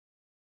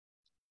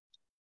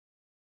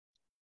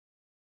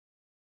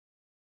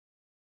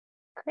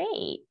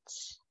Great.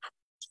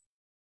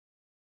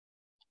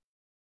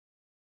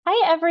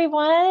 Hi,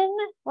 everyone.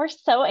 We're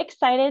so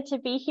excited to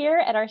be here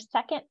at our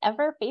second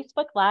ever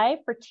Facebook Live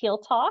for Teal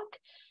Talk.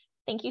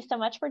 Thank you so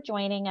much for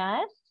joining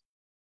us.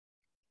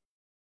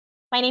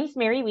 My name is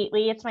Mary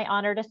Wheatley. It's my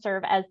honor to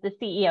serve as the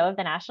CEO of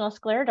the National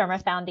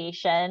Scleroderma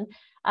Foundation.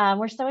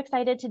 We're so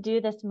excited to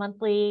do this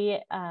monthly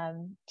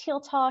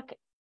Teal Talk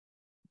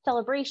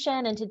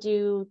celebration and to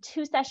do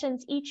 2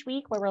 sessions each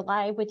week where we're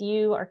live with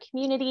you, our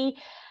community.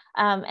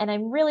 And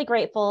I'm really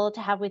grateful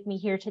to have with me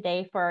here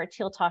today for our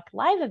Teal Talk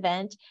live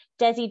event,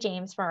 Desi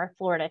James from our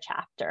Florida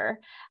chapter.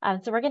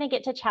 So we're going to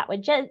get to chat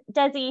with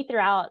Desi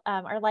throughout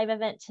our live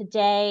event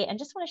today, and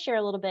just want to share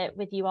a little bit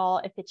with you all,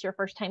 if it's your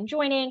first time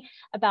joining,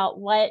 about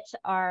what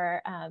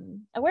our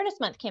Awareness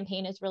Month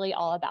campaign is really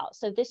all about.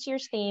 So this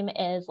year's theme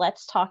is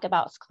Let's Talk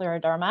About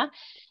Scleroderma,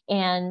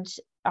 and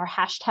our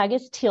hashtag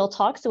is Teal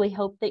Talk, so we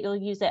hope that you'll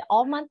use it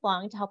all month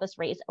long to help us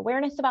raise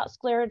awareness about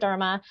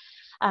scleroderma.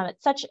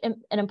 It's such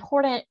an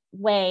important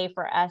way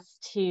for us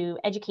to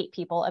educate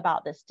people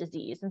about this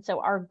disease. And so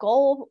our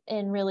goal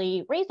in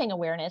really raising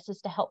awareness is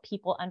to help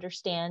people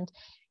understand,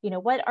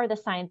 what are the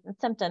signs and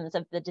symptoms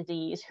of the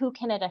disease, who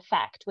can it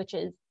affect, which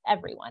is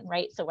everyone,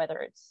 right? So whether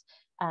it's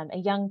a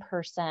young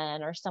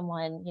person or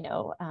someone,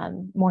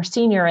 more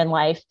senior in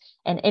life,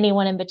 and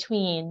anyone in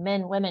between,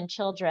 men, women,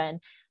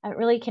 children, it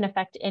really can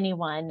affect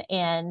anyone.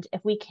 And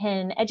if we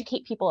can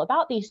educate people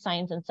about these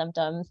signs and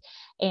symptoms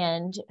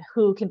and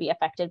who can be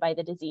affected by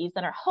the disease,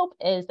 then our hope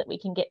is that we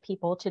can get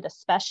people to the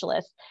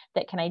specialists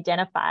that can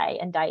identify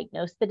and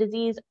diagnose the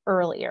disease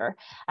earlier,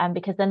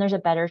 because then there's a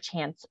better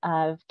chance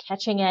of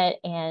catching it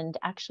and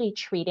actually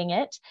treating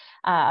it.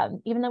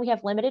 Even though we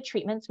have limited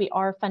treatments, we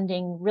are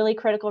funding really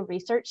critical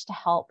research to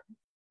help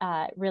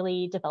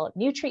really develop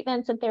new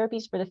treatments and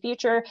therapies for the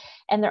future.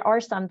 And there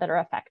are some that are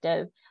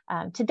effective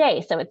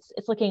today. So it's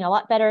looking a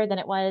lot better than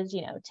it was,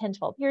 10,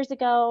 12 years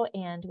ago.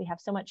 And we have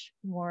so much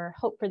more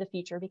hope for the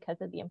future because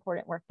of the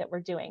important work that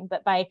we're doing.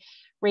 But by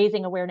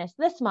raising awareness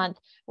this month,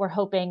 we're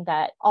hoping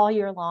that all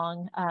year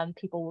long,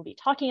 people will be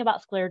talking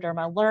about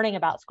scleroderma, learning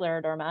about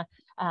scleroderma,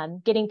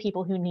 getting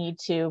people who need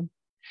to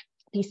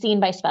be seen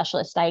by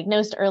specialists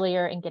diagnosed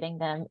earlier, and getting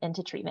them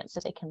into treatment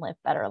so they can live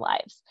better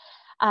lives.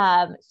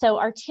 So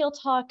our Teal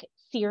Talk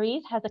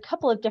series has a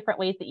couple of different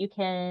ways that you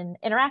can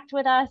interact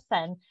with us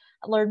and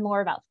learn more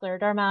about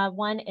scleroderma.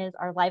 One is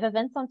our live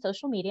events on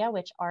social media,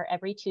 which are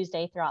every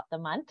Tuesday throughout the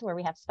month, where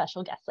we have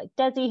special guests like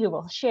Desi who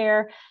will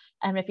share.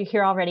 And if you're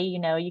here already,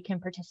 you can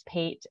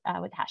participate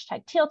with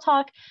hashtag Teal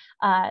Talk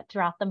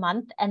throughout the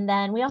month. And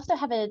then we also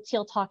have a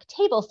Teal Talk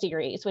table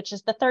series, which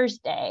is the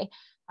Thursday.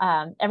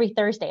 Every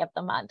Thursday of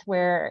the month,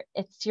 where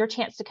it's your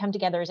chance to come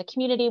together as a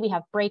community. We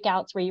have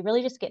breakouts where you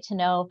really just get to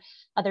know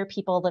other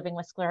people living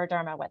with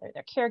scleroderma, whether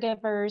they're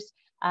caregivers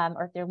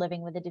or if they're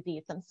living with the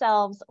disease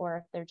themselves, or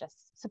if they're just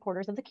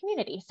supporters of the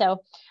community.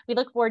 So we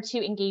look forward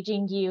to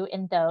engaging you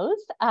in those.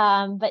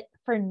 But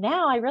for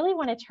now, I really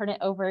want to turn it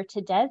over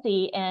to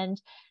Desi. And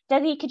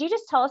Desi, could you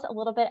just tell us a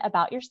little bit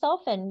about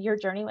yourself and your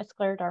journey with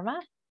scleroderma?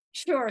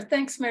 Sure.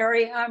 Thanks,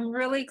 Mary. I'm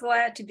really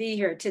glad to be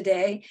here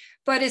today.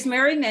 But as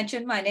Mary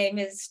mentioned, my name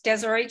is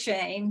Desiree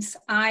James.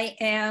 I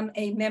am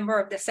a member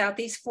of the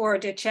Southeast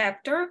Florida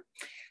chapter,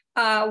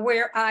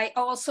 where I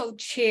also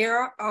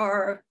chair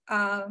our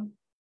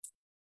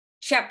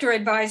chapter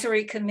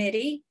advisory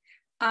committee.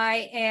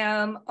 I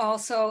am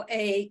also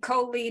a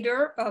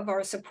co-leader of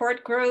our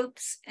support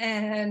groups,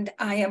 and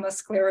I am a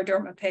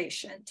scleroderma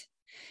patient.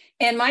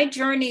 And my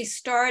journey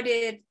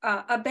started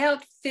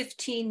about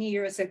 15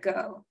 years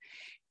ago.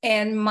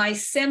 And my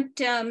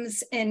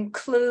symptoms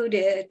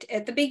included,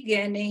 at the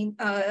beginning,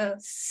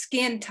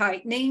 skin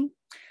tightening.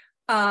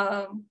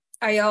 I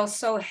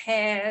also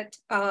had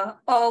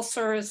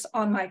ulcers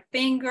on my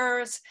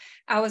fingers.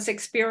 I was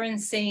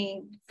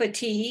experiencing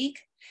fatigue.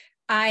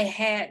 I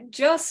had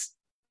just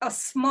a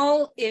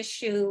small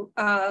issue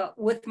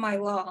with my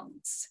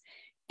lungs.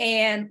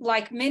 And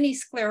like many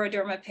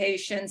scleroderma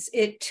patients,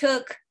 it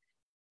took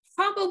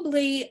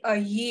probably a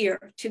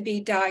year to be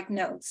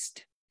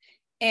diagnosed.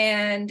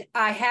 And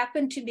I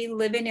happened to be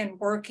living and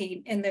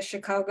working in the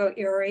Chicago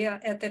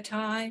area at the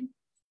time.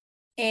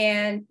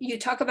 And you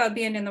talk about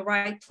being in the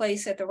right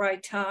place at the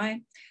right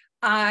time.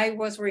 I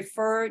was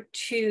referred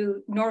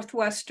to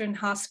Northwestern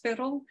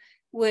Hospital,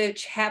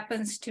 which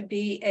happens to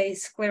be a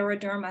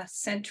scleroderma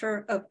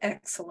center of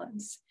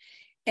excellence.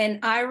 And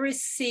I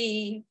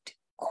received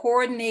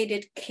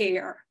coordinated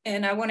care.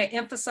 And I want to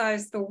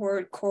emphasize the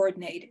word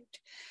coordinated.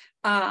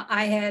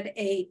 I had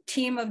a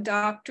team of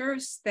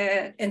doctors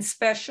and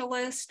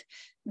specialists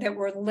that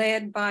were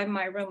led by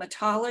my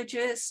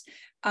rheumatologist.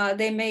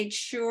 They made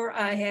sure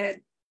I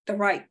had the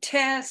right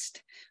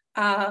test,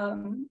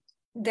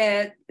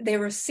 that they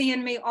were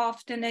seeing me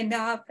often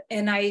enough,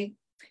 and I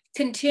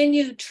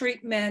continued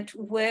treatment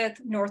with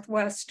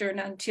Northwestern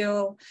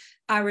until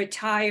I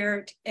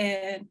retired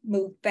and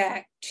moved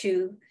back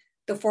to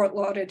the Fort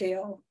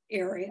Lauderdale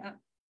area.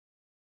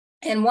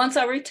 And once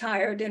I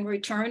retired and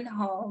returned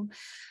home,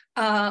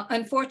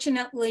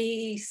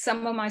 unfortunately,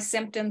 some of my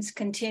symptoms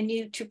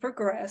continued to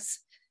progress.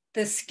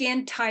 The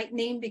skin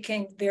tightening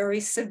became very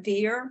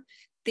severe.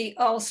 The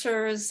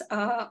ulcers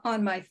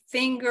on my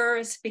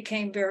fingers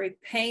became very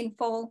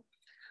painful.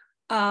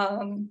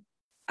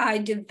 I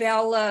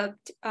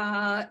developed,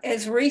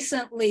 as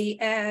recently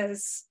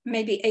as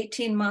maybe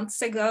 18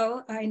 months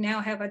ago, I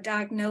now have a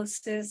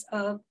diagnosis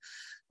of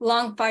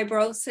lung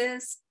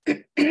fibrosis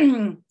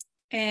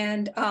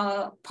and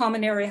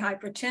pulmonary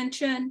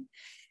hypertension.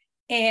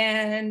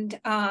 And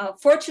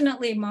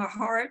fortunately, my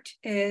heart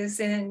is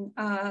in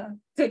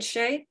good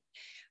shape.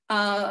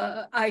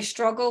 I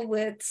struggle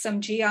with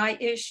some GI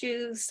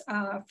issues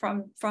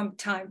from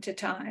time to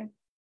time.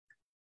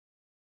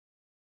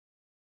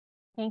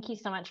 Thank you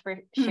so much for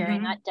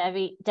sharing that,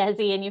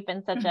 Desi, and you've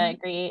been such a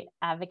great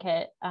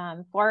advocate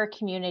for our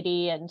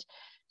community and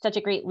such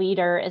a great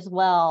leader as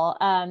well.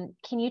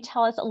 Can you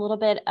tell us a little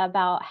bit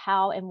about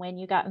how and when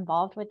you got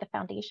involved with the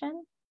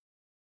foundation?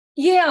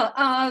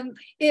 Yeah,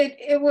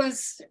 it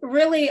was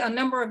really a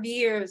number of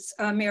years,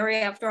 Mary,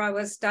 after I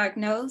was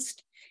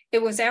diagnosed.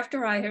 It was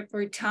after I had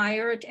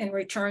retired and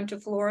returned to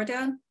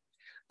Florida.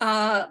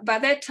 By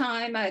that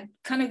time, I'd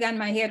kind of gotten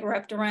my head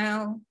wrapped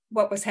around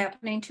what was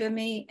happening to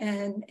me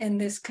and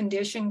this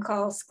condition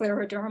called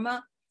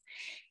scleroderma.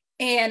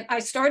 And I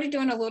started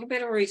doing a little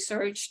bit of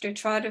research to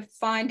try to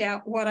find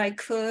out what I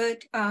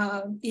could,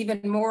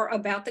 even more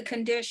about the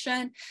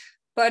condition.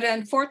 But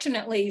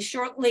unfortunately,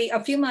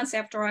 a few months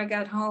after I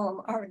got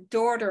home, our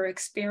daughter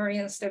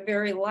experienced a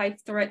very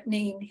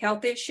life-threatening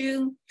health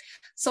issue.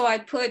 So I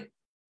put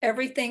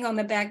everything on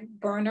the back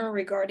burner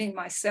regarding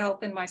myself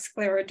and my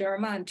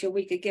scleroderma until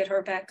we could get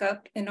her back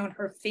up and on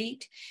her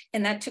feet.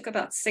 And that took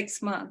about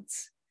 6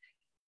 months.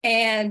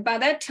 And by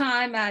that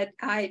time,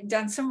 I'd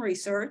done some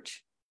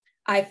research.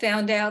 I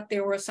found out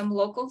there were some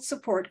local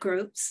support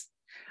groups.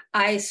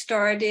 I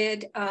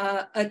started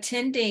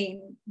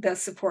attending the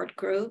support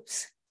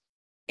groups.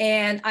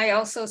 And I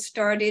also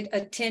started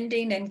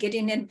attending and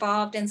getting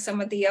involved in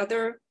some of the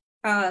other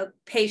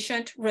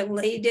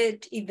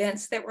patient-related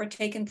events that were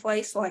taking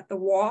place, like the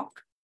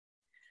walk.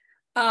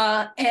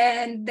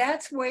 And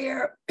that's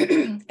where,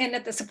 and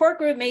at the support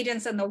group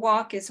meetings and the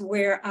walk is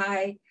where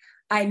I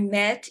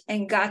met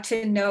and got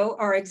to know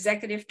our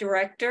executive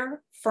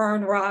director,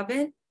 Fern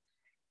Robin.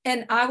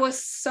 And I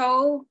was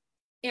so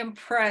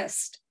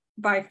impressed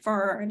by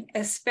Fern,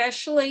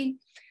 especially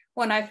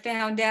when I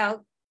found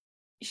out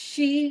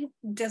she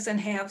doesn't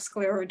have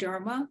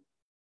scleroderma.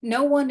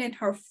 No one in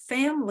her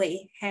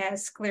family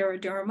has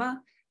scleroderma,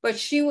 but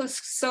she was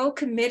so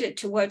committed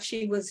to what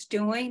she was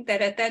doing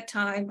that at that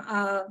time,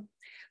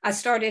 I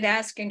started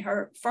asking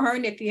her,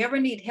 Fern, if you ever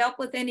need help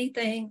with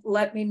anything,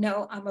 let me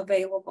know, I'm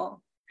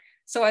available.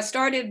 So I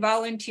started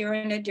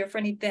volunteering at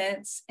different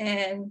events,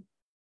 and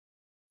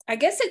I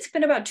guess it's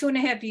been about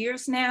 2.5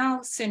 years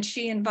now since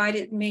she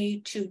invited me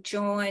to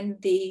join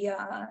the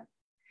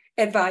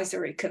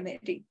advisory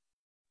committee.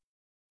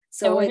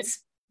 So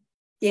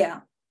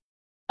yeah.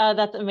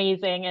 That's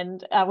amazing.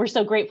 And we're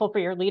so grateful for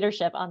your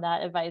leadership on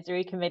that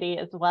advisory committee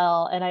as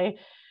well. And I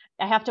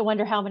have to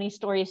wonder how many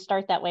stories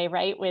start that way,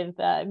 right? With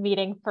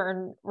meeting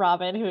Fern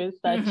Robin, who is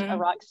such a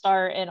rock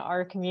star in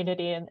our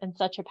community and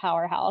such a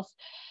powerhouse.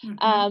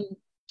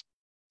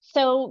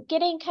 So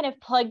getting kind of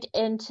plugged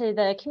into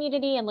the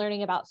community and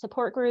learning about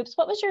support groups,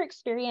 what was your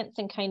experience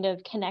in kind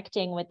of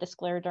connecting with the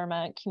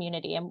scleroderma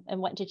community, and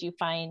what did you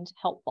find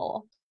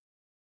helpful?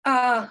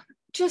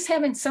 Just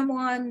having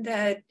someone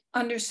that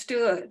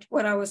understood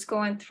what I was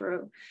going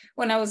through.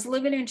 When I was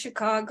living in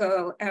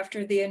Chicago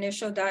after the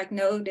initial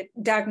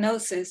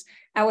diagnosis,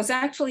 I was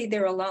actually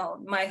there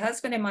alone. My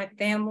husband and my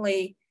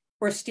family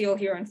were still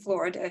here in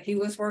Florida. He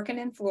was working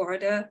in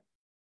Florida,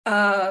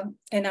 and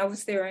I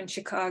was there in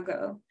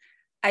Chicago.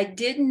 I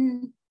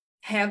didn't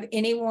have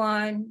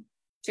anyone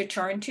to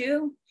turn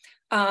to.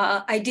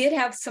 I did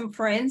have some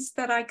friends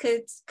that I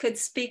could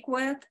speak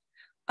with.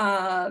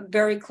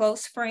 Very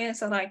close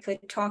friends that I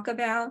could talk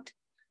about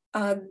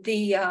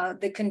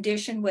the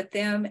condition with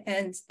them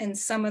and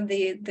some of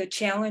the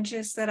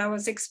challenges that I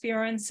was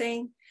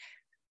experiencing.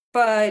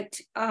 But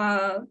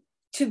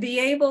to be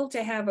able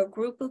to have a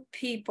group of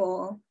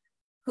people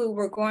who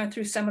were going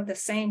through some of the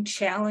same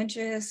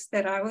challenges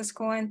that I was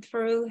going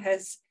through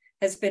has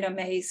been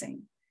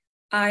amazing.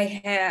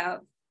 I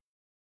have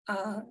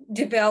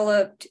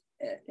developed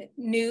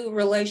new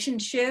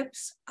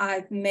relationships.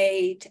 I've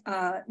made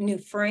new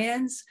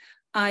friends.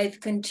 I've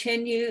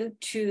continued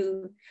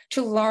to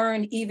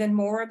learn even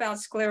more about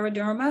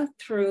scleroderma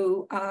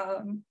through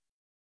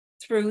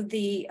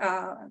the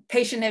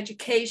patient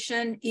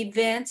education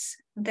events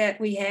that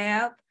we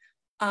have,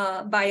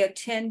 by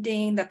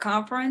attending the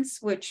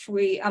conference, which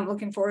I'm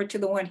looking forward to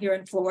the one here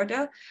in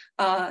Florida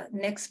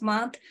next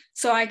month.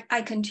 So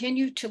I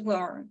continue to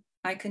learn.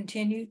 I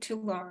continue to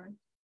learn.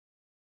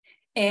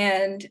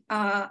 And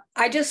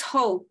I just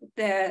hope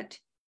that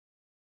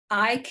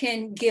I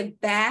can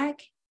give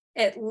back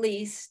at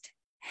least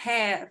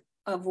half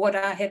of what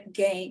I have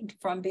gained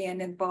from being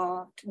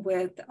involved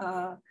with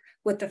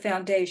the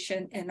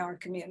foundation in our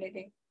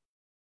community.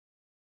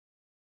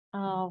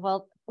 Oh,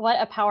 well, What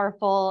a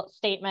powerful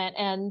statement.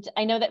 And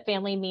I know that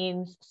family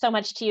means so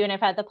much to you. And I've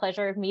had the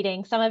pleasure of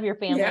meeting some of your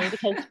family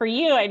because for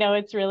you, I know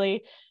it's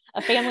really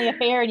a family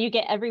affair and you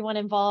get everyone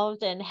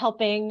involved and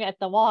helping at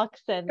the walks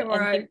and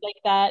things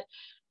like that.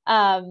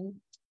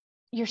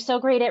 You're so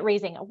great at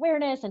raising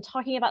awareness and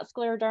talking about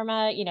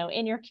scleroderma,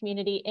 in your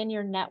community, in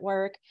your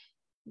network.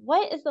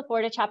 What is the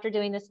Florida chapter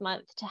doing this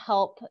month to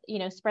help,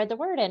 spread the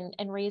word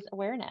and raise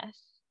awareness?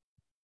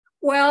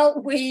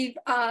 Well, we've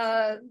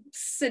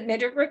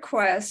submitted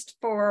requests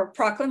for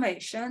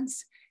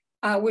proclamations.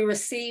 We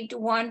received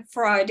one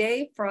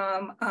Friday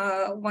from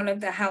one of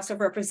the House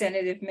of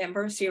Representative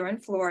members here in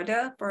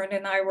Florida. Vern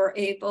and I were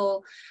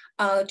able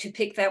to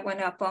pick that one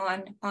up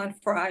on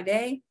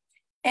Friday.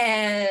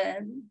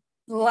 And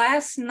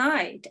last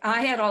night,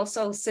 I had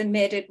also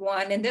submitted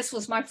one, and this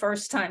was my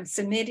first time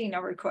submitting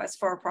a request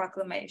for a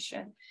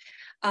proclamation.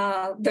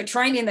 The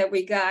training that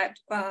we got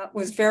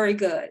was very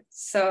good.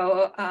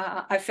 So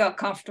I felt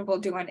comfortable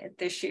doing it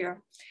this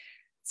year.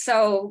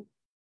 So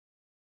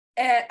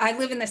I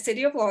live in the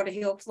city of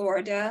Lauderhill,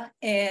 Florida,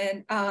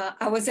 and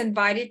I was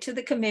invited to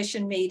the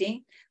commission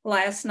meeting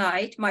last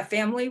night. My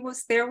family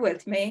was there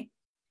with me,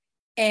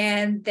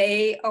 and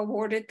they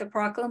awarded the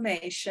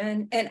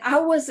proclamation. And I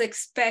was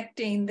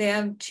expecting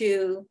them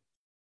to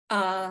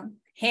hand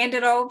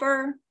it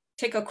over,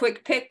 take a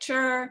quick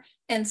picture,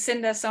 and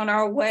send us on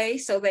our way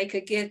so they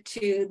could get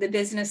to the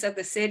business of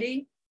the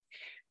city.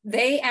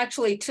 They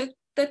actually took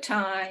the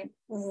time,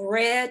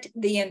 read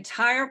the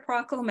entire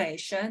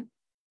proclamation,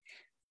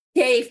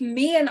 gave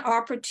me an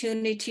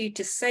opportunity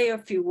to say a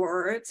few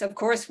words. Of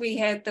course, we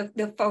had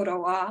the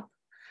photo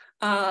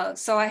op.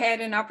 So I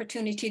had an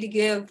opportunity to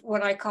give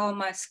what I call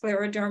my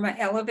scleroderma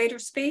elevator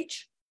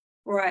speech,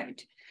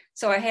 right?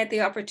 So I had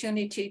the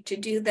opportunity to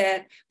do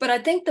that. But I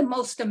think the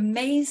most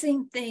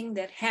amazing thing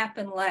that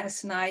happened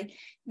last night,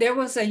 there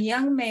was a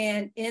young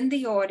man in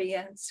the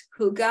audience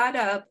who got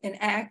up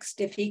and asked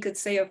if he could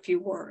say a few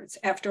words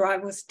after I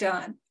was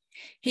done.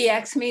 He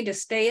asked me to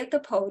stay at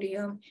the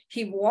podium.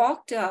 He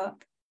walked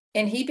up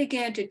and he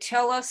began to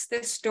tell us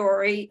this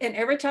story. And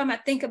every time I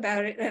think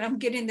about it, and I'm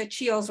getting the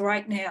chills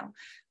right now,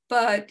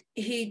 but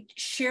he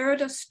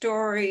shared a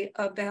story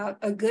about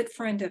a good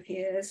friend of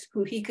his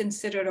who he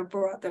considered a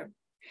brother,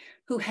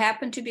 who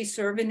happened to be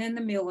serving in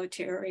the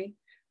military,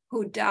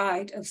 who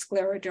died of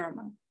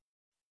scleroderma.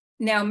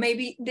 Now,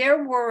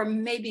 there were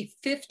maybe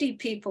 50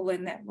 people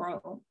in that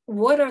room.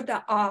 What are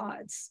the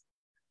odds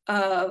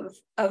of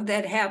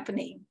that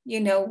happening,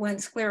 when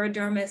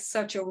scleroderma is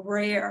such a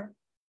rare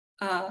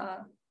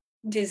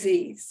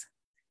disease?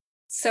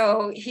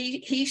 So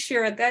he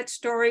shared that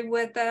story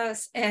with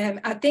us. And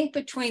I think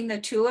between the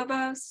two of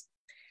us,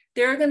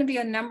 there are going to be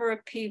a number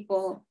of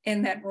people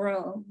in that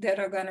room that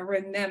are going to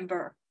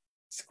remember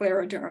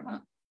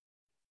scleroderma.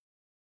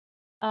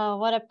 Oh,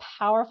 what a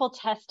powerful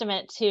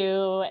testament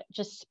to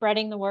just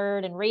spreading the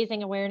word and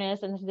raising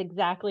awareness. And this is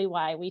exactly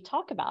why we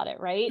talk about it,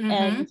 right?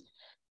 Mm-hmm.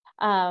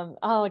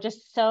 And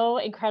just so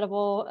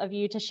incredible of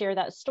you to share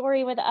that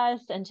story with us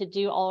and to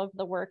do all of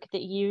the work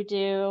that you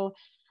do.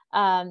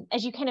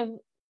 As you kind of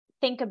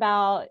think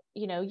about,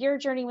 your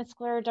journey with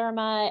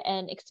scleroderma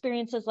and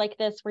experiences like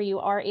this, where you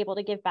are able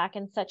to give back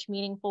in such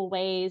meaningful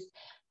ways,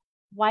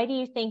 why do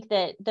you think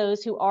that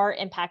those who are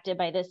impacted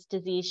by this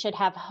disease should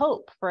have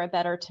hope for a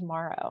better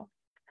tomorrow?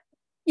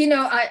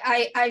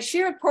 I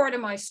shared part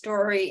of my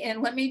story,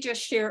 and let me just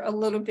share a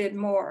little bit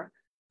more.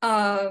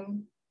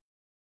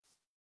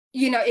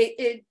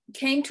 It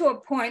came to a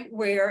point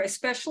where,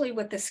 especially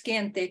with the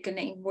skin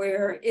thickening,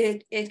 where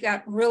it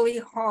got really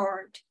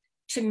hard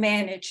to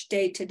manage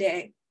day to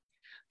day.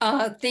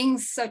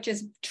 Things such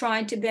as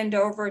trying to bend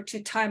over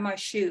to tie my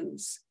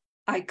shoes,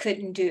 I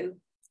couldn't do.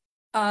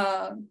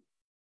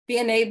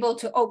 Being able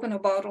to open a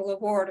bottle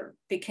of water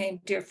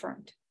became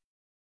different.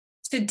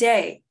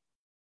 Today,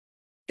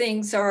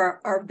 things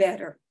are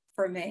better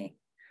for me.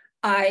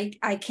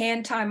 I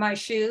can tie my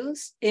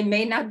shoes. It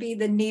may not be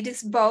the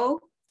neatest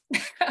bow,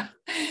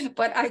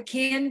 but I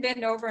can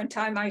bend over and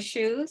tie my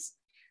shoes.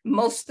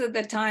 Most of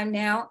the time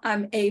now,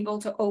 I'm able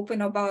to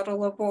open a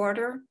bottle of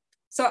water.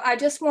 So I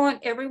just want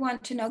everyone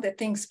to know that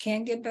things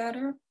can get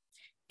better.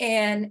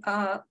 And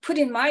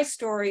putting my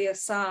story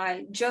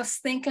aside,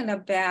 just thinking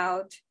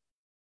about,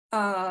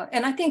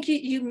 and I think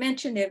you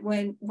mentioned it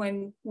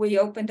when we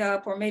opened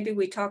up, or maybe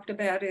we talked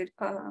about it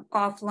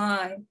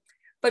offline,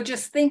 but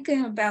just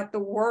thinking about the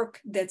work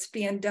that's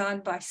being done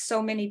by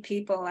so many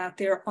people out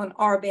there on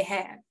our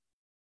behalf,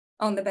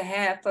 on the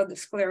behalf of the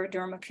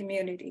scleroderma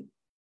community.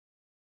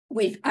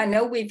 I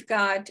know we've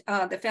got,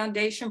 the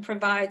foundation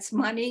provides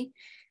money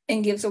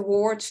and gives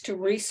awards to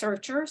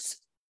researchers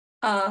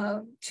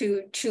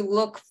to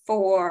look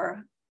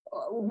for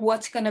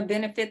what's going to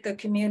benefit the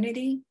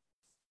community.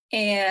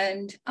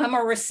 And I'm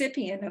a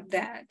recipient of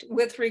that.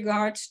 With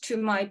regards to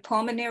my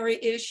pulmonary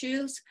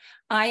issues,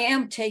 I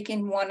am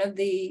taking one of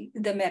the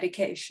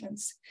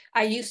medications.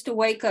 I used to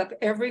wake up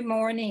every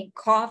morning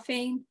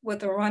coughing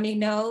with a runny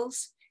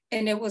nose,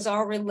 and it was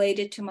all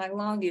related to my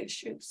lung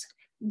issues.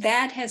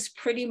 That has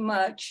pretty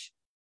much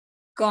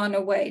gone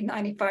away,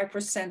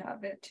 95%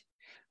 of it.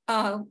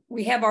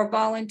 We have our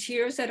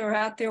volunteers that are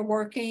out there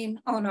working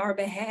on our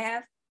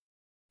behalf.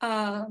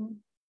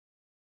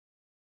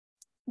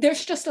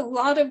 There's just a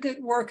lot of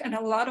good work and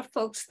a lot of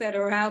folks that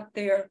are out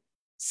there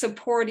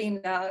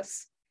supporting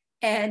us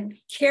and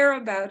care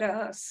about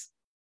us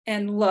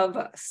and love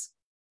us.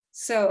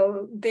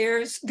 So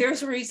there's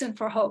reason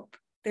for hope.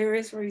 There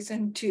is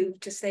reason to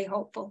stay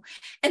hopeful.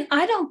 And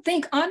I don't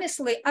think,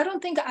 honestly, I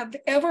don't think I've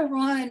ever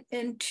run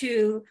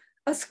into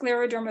a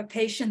scleroderma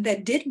patient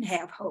that didn't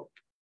have hope.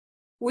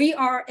 We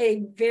are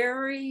a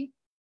very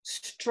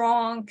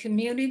strong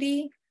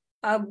community,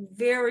 a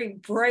very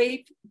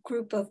brave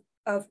group of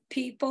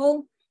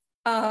people,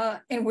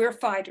 and we're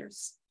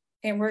fighters,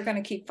 and we're going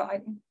to keep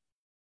fighting.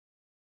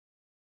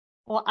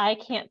 Well, I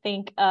can't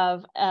think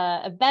of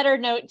a better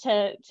note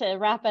to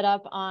wrap it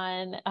up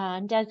on.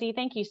 Desi,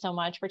 thank you so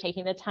much for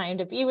taking the time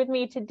to be with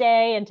me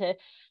today and to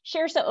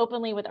share so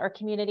openly with our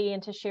community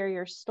and to share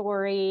your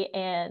story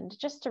and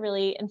just to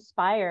really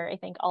inspire, I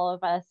think, all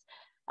of us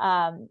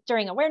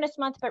during Awareness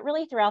Month, but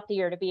really throughout the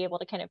year to be able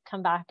to kind of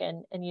come back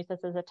and use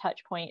this as a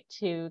touch point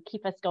to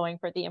keep us going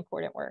for the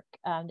important work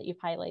that you've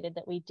highlighted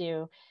that we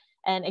do.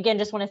 And again,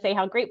 just want to say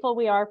how grateful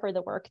we are for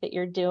the work that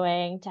you're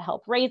doing to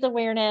help raise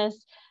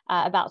awareness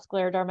about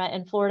scleroderma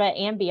in Florida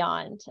and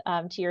beyond,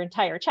 to your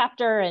entire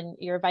chapter and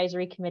your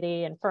advisory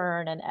committee and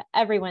Fern and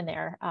everyone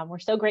there. We're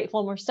so grateful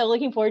and we're so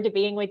looking forward to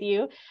being with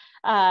you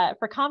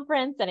for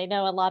conference. And I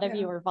know a lot of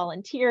you are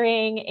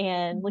volunteering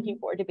and looking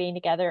forward to being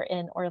together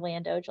in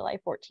Orlando, July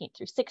 14th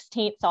through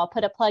 16th. So I'll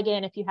put a plug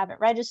in if you haven't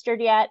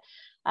registered yet.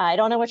 I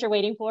don't know what you're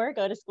waiting for.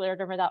 Go to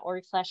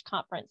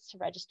scleroderma.org/conference to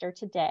register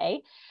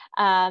today.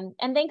 And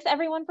thanks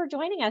everyone for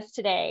joining us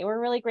today. We're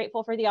really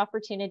grateful for the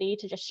opportunity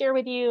to just share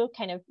with you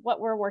kind of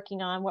what we're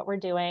working on, what we're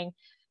doing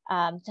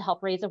to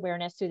help raise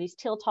awareness through these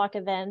Teal Talk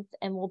events.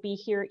 And we'll be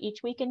here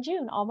each week in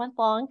June, all month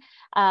long.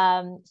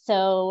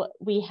 So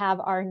we have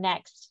our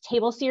next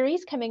table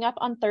series coming up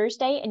on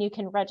Thursday, and you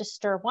can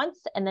register once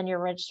and then you're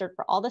registered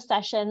for all the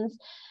sessions.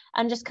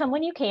 Just come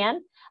when you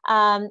can.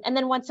 And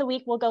then once a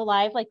week, we'll go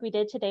live like we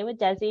did today with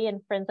Desi,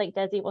 and friends like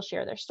Desi will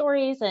share their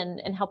stories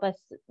and help us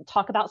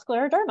talk about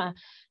scleroderma.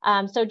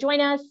 So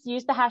join us,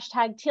 use the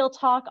hashtag Teal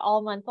Talk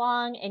all month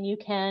long, and you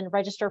can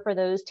register for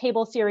those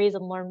table series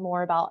and learn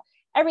more about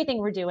everything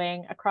we're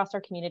doing across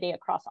our community,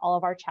 across all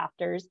of our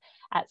chapters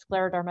at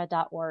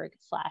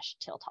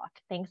scleroderma.org/Teal Talk.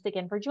 Thanks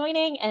again for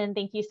joining, and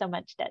thank you so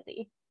much,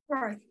 Desi. All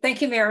right.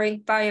 Thank you, Mary.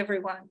 Bye,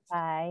 everyone.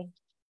 Bye.